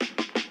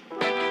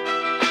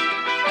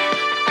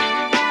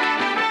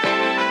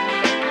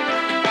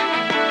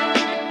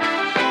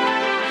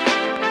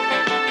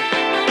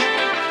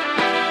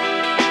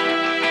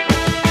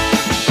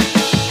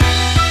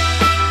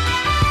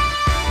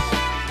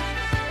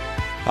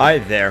Hi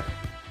there.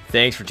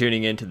 Thanks for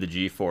tuning in to the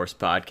G-Force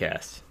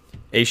Podcast,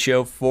 a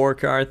show for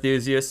car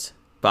enthusiasts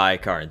by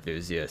car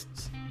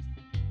enthusiasts.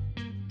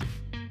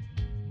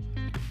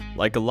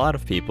 Like a lot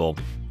of people,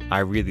 I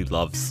really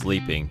love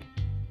sleeping.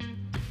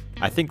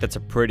 I think that's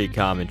a pretty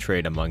common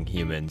trait among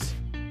humans.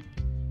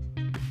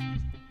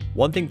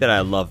 One thing that I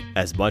love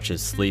as much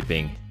as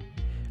sleeping,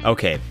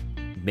 okay,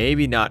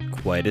 maybe not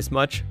quite as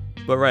much,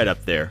 but right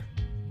up there,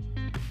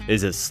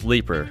 is a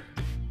sleeper.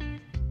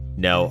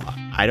 No,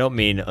 I don't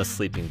mean a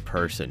sleeping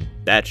person.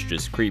 That's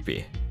just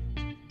creepy.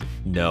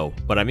 No,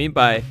 what I mean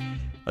by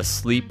a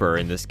sleeper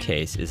in this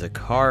case is a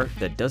car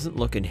that doesn't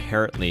look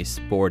inherently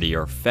sporty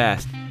or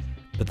fast,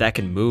 but that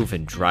can move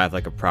and drive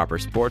like a proper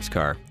sports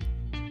car.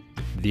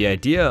 The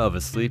idea of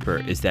a sleeper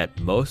is that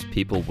most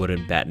people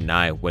wouldn't bat an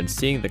eye when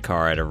seeing the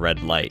car at a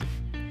red light,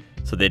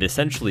 so they'd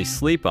essentially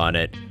sleep on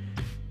it,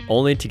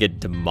 only to get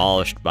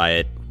demolished by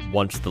it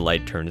once the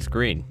light turns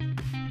green.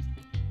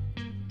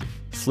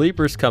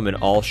 Sleepers come in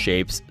all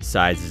shapes,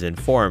 sizes, and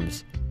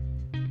forms.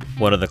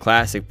 One of the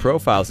classic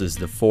profiles is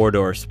the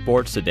four-door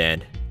sports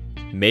sedan,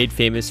 made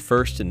famous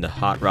first in the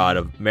hot rod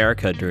of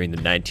America during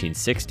the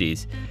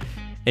 1960s,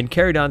 and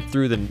carried on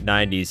through the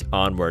 90s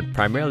onward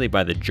primarily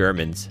by the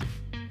Germans.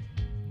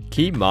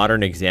 Key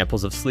modern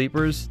examples of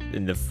sleepers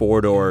in the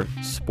four-door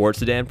sports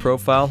sedan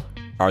profile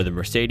are the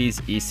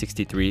Mercedes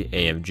E63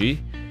 AMG,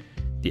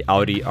 the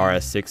Audi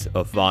RS6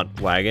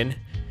 Avant wagon.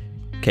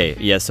 Okay,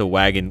 yes, so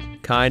wagon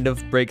kind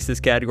of breaks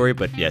this category,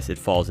 but yes, it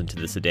falls into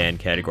the sedan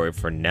category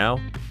for now.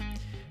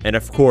 And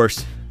of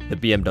course, the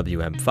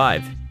BMW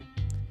M5.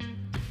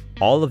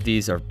 All of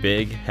these are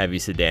big, heavy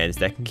sedans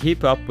that can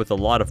keep up with a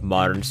lot of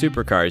modern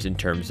supercars in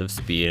terms of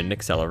speed and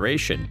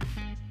acceleration.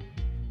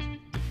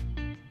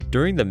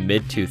 During the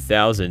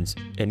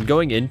mid-2000s and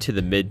going into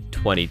the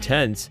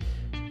mid-2010s,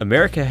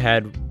 America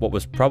had what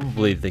was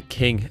probably the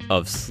king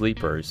of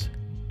sleepers,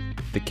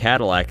 the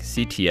Cadillac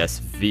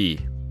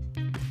CTS-V.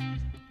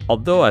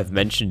 Although I've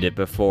mentioned it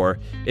before,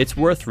 it's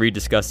worth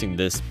rediscussing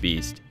this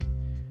beast.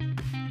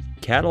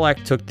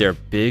 Cadillac took their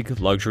big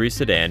luxury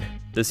sedan,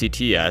 the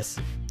CTS,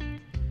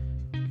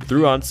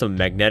 threw on some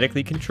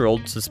magnetically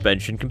controlled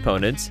suspension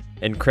components,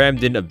 and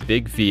crammed in a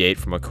big V8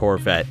 from a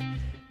Corvette,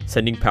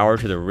 sending power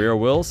to the rear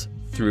wheels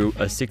through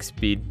a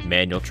 6-speed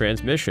manual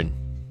transmission.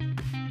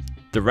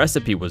 The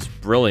recipe was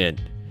brilliant.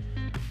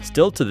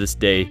 Still to this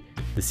day,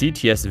 the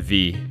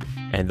CTS-V,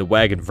 and the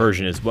wagon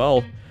version as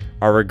well,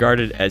 are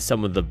regarded as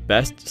some of the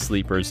best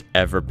sleepers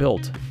ever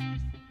built.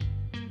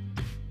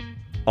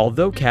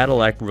 Although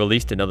Cadillac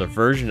released another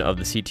version of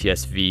the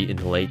CTS-V in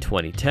the late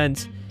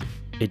 2010s,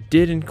 it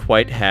didn't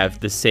quite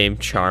have the same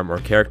charm or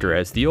character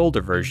as the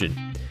older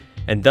version,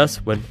 and thus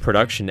when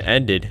production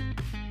ended,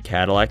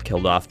 Cadillac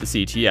killed off the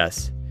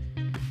CTS.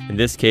 In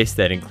this case,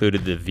 that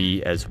included the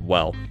V as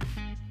well.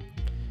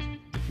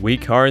 We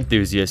car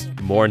enthusiasts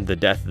mourned the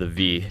death of the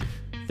V,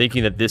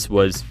 thinking that this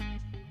was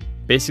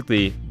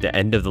basically the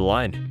end of the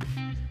line.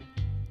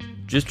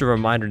 Just a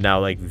reminder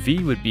now,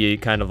 V would be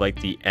kind of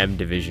like the M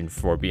division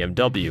for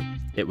BMW.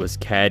 It was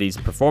Caddy's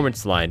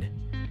performance line,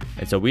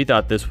 and so we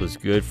thought this was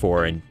good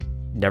for and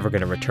never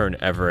going to return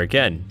ever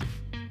again.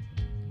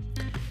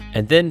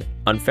 And then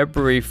on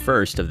February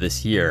 1st of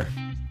this year,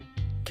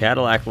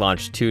 Cadillac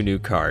launched two new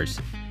cars,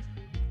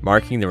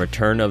 marking the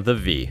return of the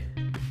V.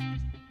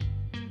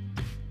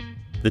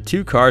 The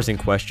two cars in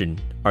question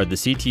are the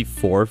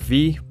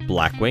CT4V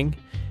Blackwing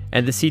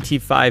and the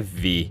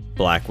CT5V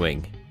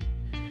Blackwing.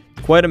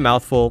 Quite a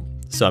mouthful,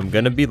 so I'm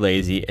gonna be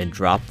lazy and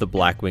drop the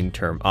Blackwing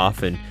term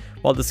often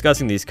while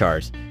discussing these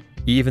cars,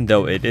 even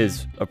though it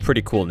is a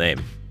pretty cool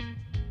name.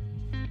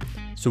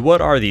 So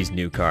what are these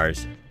new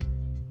cars?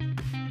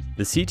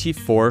 The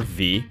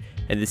CT4V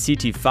and the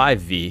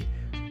CT5V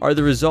are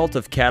the result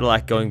of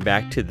Cadillac going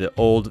back to the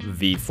old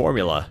V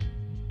formula,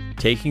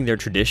 taking their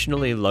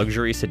traditionally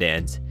luxury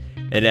sedans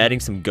and adding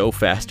some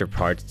go-faster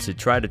parts to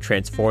try to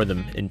transform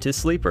them into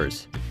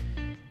sleepers.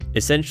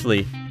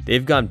 Essentially,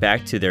 they've gone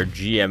back to their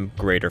GM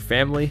Greater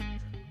family,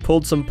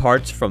 pulled some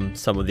parts from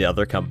some of the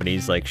other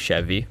companies like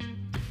Chevy,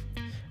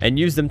 and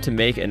used them to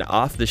make an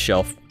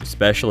off-the-shelf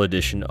special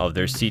edition of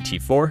their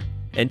CT4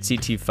 and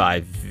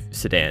CT5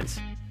 sedans.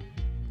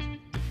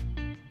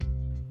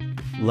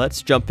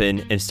 Let's jump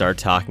in and start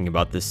talking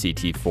about the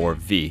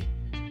CT4V.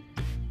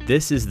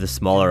 This is the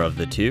smaller of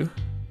the two,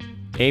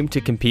 aimed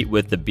to compete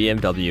with the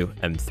BMW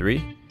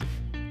M3,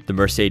 the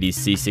Mercedes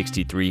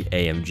C63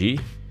 AMG,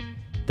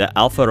 the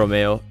Alfa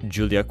Romeo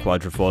Giulia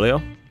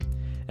Quadrifoglio,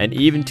 and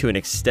even to an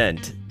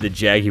extent, the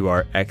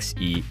Jaguar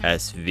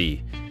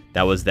XE-SV.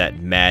 That was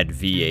that mad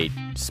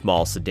V8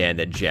 small sedan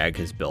that Jag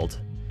has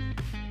built.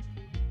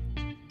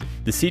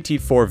 The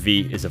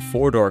CT4V is a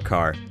four-door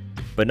car,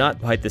 but not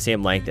quite the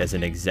same length as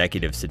an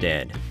executive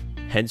sedan,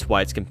 hence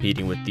why it's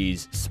competing with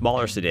these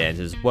smaller sedans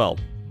as well.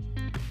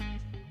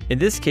 In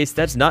this case,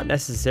 that's not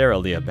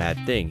necessarily a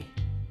bad thing.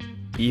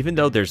 Even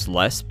though there's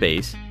less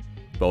space,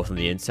 both on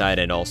the inside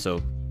and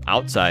also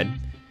outside,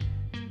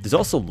 there's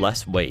also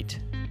less weight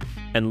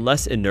and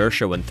less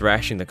inertia when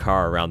thrashing the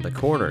car around the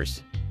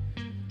corners.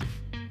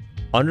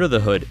 Under the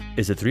hood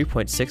is a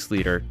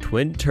 3.6-liter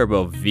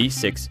twin-turbo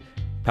V6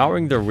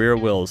 powering the rear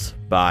wheels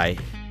by,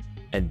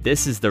 and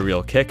this is the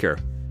real kicker,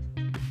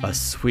 a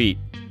sweet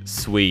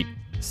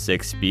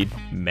 6-speed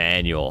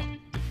manual.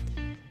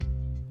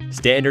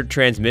 Standard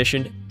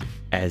transmission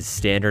as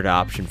standard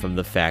option from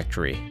the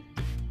factory.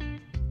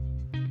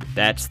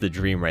 That's the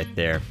dream right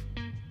there.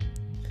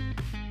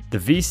 The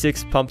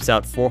V6 pumps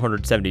out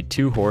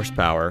 472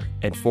 horsepower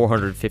and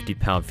 450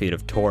 pound-feet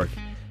of torque,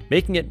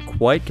 making it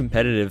quite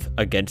competitive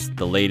against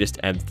the latest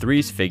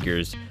M3's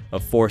figures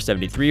of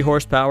 473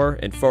 horsepower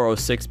and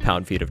 406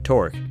 pound-feet of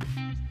torque.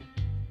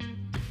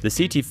 The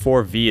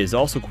CT4V is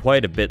also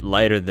quite a bit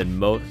lighter than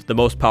the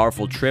most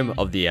powerful trim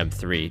of the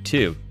M3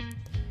 too,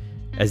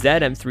 as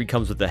that M3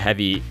 comes with a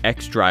heavy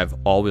xDrive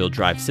all-wheel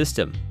drive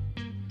system.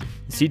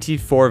 The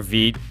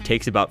CT4V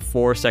takes about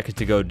 4 seconds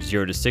to go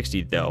 0 to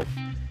 60 though,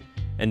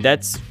 and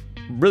that's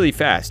really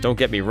fast, don't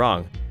get me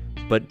wrong,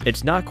 but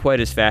it's not quite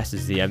as fast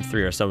as the M3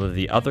 or some of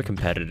the other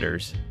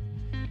competitors.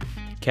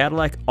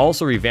 Cadillac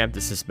also revamped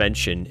the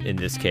suspension in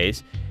this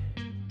case,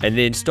 and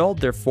they installed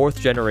their 4th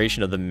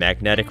generation of the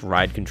magnetic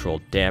ride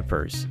control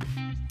dampers.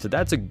 So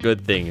that's a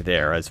good thing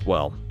there as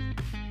well.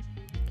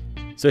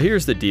 So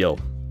here's the deal.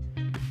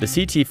 The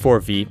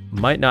CT4V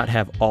might not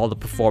have all the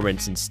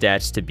performance and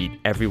stats to beat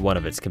every one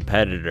of its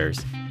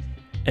competitors,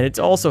 and it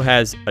also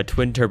has a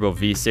twin-turbo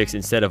V6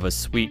 instead of a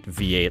sweet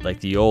V8 like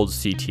the old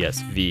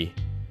CTS-V.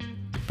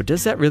 But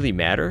does that really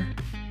matter?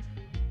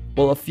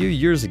 Well, a few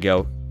years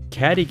ago,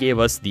 Caddy gave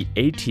us the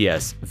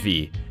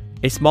ATS-V,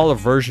 a smaller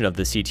version of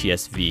the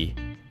CTS-V,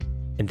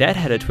 and that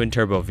had a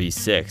twin-turbo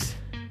V6.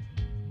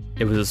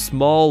 It was a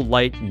small,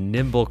 light,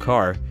 nimble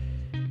car,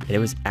 and it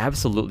was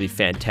absolutely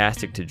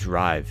fantastic to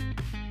drive.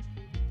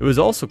 It was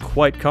also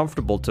quite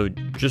comfortable to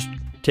just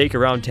take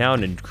around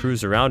town and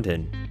cruise around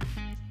in.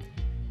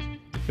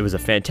 It was a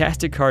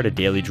fantastic car to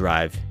daily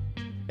drive,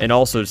 and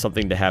also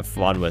something to have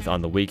fun with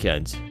on the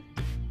weekends.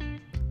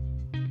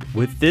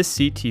 With this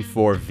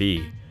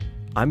CT4V,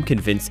 I'm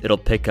convinced it'll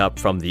pick up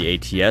from the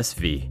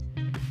ATS-V,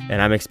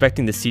 and I'm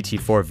expecting the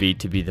CT4V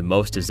to be the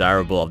most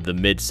desirable of the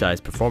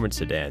mid-size performance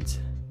sedans.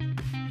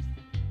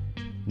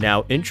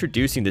 Now,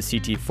 introducing the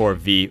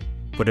CT4V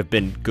would have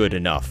been good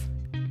enough.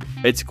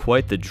 It's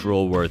quite the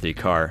drool-worthy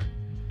car.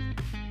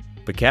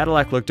 But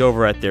Cadillac looked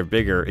over at their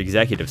bigger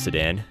executive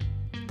sedan,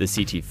 the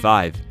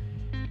CT5,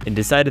 and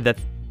decided that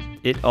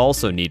it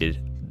also needed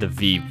the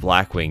V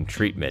Blackwing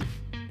treatment.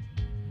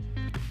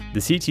 The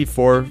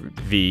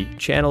CT4V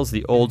channels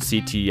the old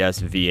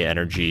CTS-V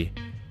energy,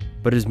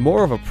 but is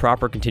more of a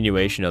proper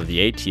continuation of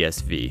the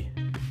ATS-V.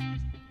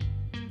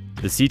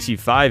 The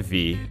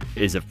CT5V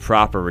is a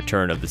proper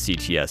return of the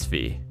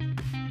CTS-V.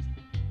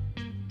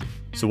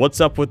 So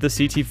what's up with the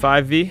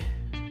CT5V?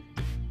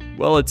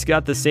 Well, it's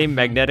got the same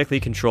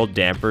magnetically controlled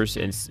dampers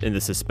in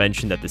the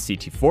suspension that the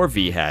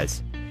CT4V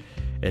has.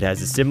 It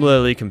has a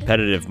similarly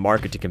competitive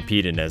market to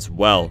compete in as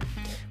well,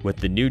 with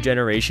the new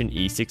generation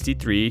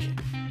E63,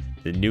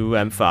 the new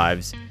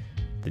M5s,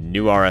 the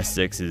new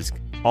RS6s,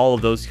 all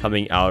of those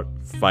coming out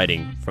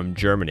fighting from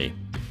Germany.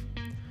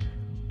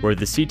 Where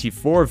the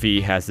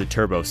CT4V has the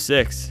Turbo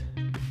 6,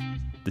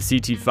 the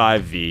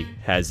CT5V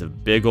has a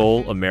big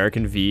ol'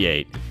 American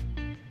V8.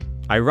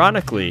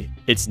 Ironically,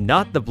 it's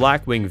not the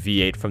Blackwing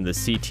V8 from the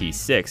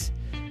CT6,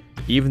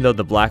 even though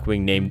the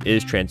Blackwing name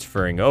is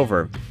transferring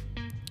over.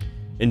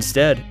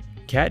 Instead,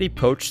 Caddy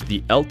poached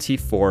the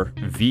LT4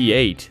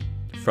 V8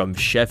 from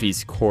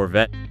Chevy's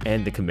Corvette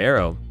and the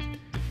Camaro,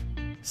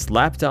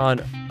 slapped on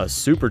a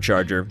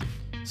supercharger,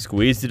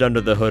 squeezed it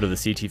under the hood of the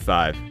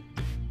CT5.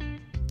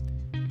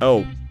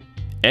 Oh,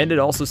 and it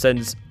also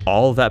sends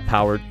all of that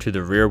power to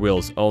the rear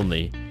wheels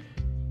only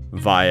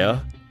via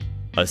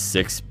a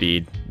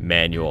 6-speed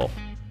manual.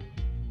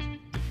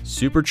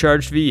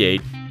 Supercharged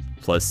V8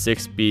 plus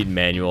 6-speed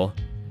manual.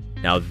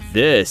 Now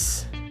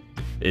this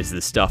is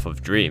the stuff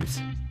of dreams,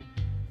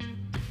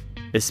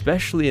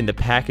 especially in the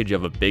package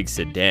of a big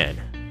sedan.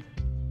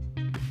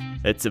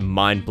 It's a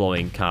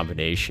mind-blowing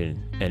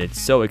combination, and it's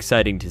so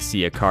exciting to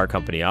see a car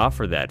company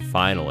offer that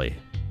finally.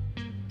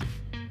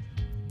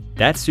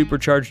 That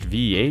supercharged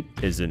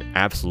V8 is an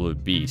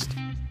absolute beast,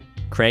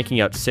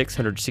 cranking out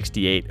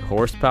 668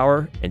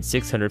 horsepower and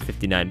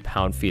 659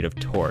 pound-feet of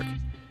torque,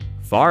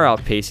 far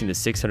outpacing the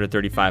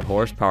 635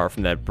 horsepower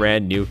from that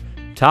brand new,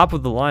 top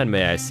of the line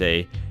may I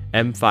say,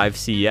 M5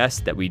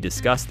 CS that we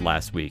discussed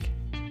last week.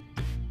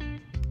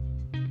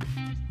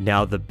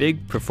 Now, the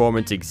big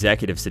performance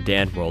executive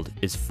sedan world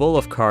is full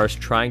of cars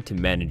trying to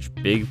manage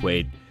big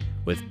weight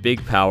with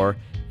big power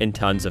and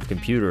tons of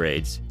computer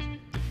aids.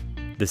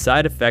 The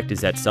side effect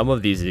is that some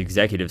of these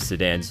executive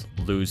sedans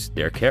lose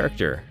their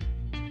character.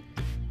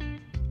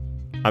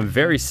 I'm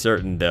very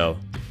certain, though,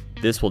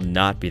 this will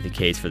not be the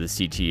case for the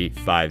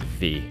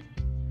CT5V.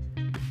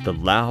 The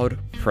loud,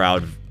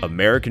 proud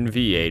American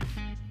V8,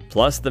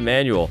 plus the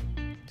manual,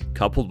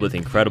 coupled with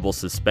incredible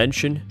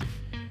suspension,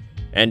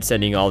 and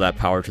sending all that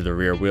power to the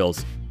rear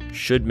wheels,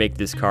 should make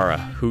this car a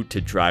hoot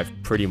to drive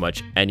pretty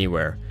much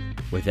anywhere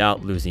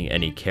without losing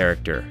any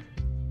character.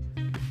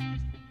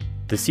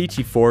 The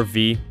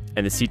CT4V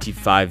and the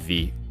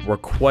CT5V were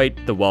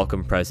quite the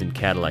welcome present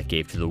Cadillac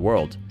gave to the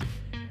world,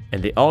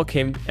 and they all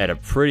came at a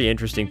pretty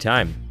interesting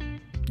time.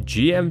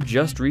 GM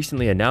just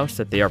recently announced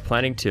that they are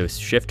planning to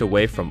shift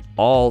away from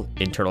all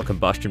internal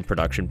combustion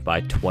production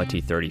by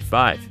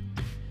 2035.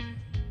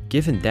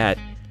 Given that,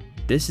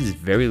 this is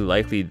very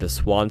likely the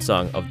swan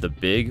song of the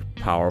big,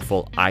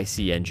 powerful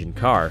IC engine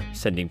car,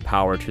 sending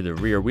power to the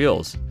rear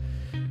wheels.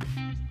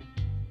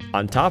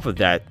 On top of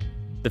that,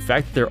 the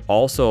fact that they're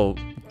also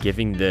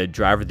giving the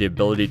driver the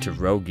ability to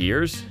row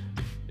gears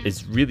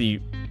is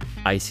really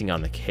icing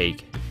on the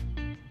cake.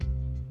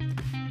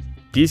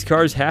 These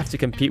cars have to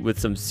compete with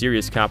some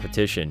serious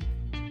competition,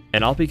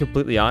 and I'll be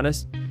completely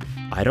honest,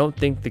 I don't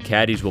think the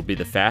Caddies will be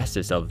the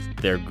fastest of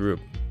their group.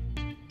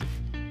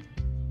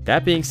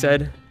 That being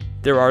said,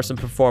 there are some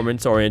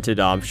performance-oriented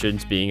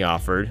options being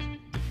offered,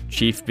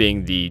 chief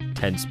being the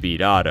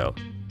 10-speed auto.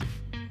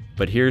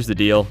 But here's the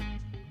deal.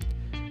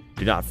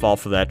 Do not fall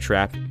for that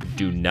trap.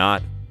 Do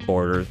not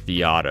order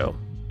the auto.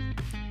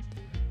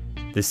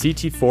 The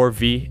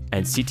CT4V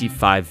and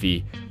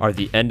CT5V are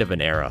the end of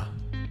an era.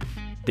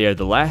 They are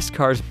the last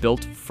cars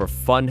built for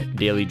fun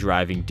daily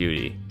driving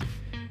duty.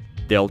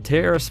 They'll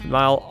tear a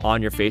smile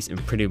on your face in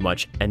pretty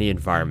much any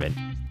environment.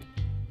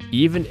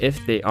 Even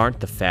if they aren't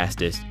the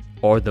fastest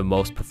or the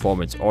most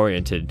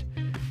performance-oriented,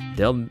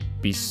 they'll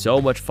be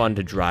so much fun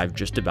to drive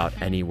just about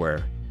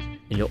anywhere,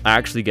 and you'll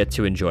actually get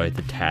to enjoy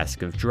the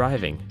task of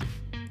driving.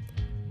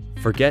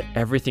 Forget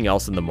everything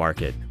else in the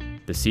market.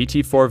 The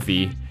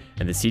CT4V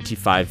and the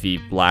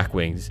CT5V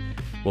Blackwings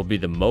will be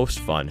the most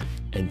fun,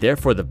 and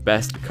therefore the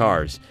best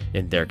cars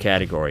in their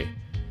category.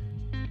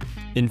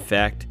 In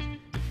fact,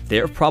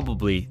 they're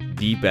probably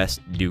the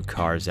best new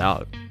cars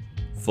out.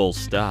 Full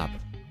stop.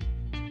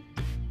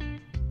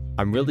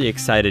 I'm really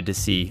excited to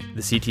see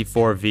the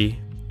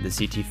CT4V, the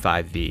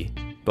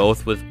CT5V,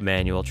 both with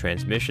manual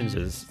transmissions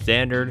as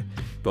standard,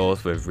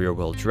 both with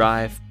rear-wheel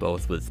drive,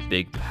 both with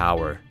big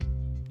power,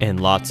 and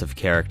lots of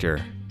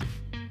character.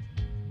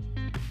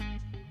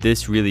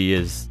 This really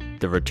is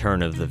the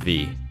return of the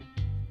V,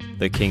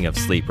 the king of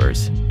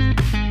sleepers.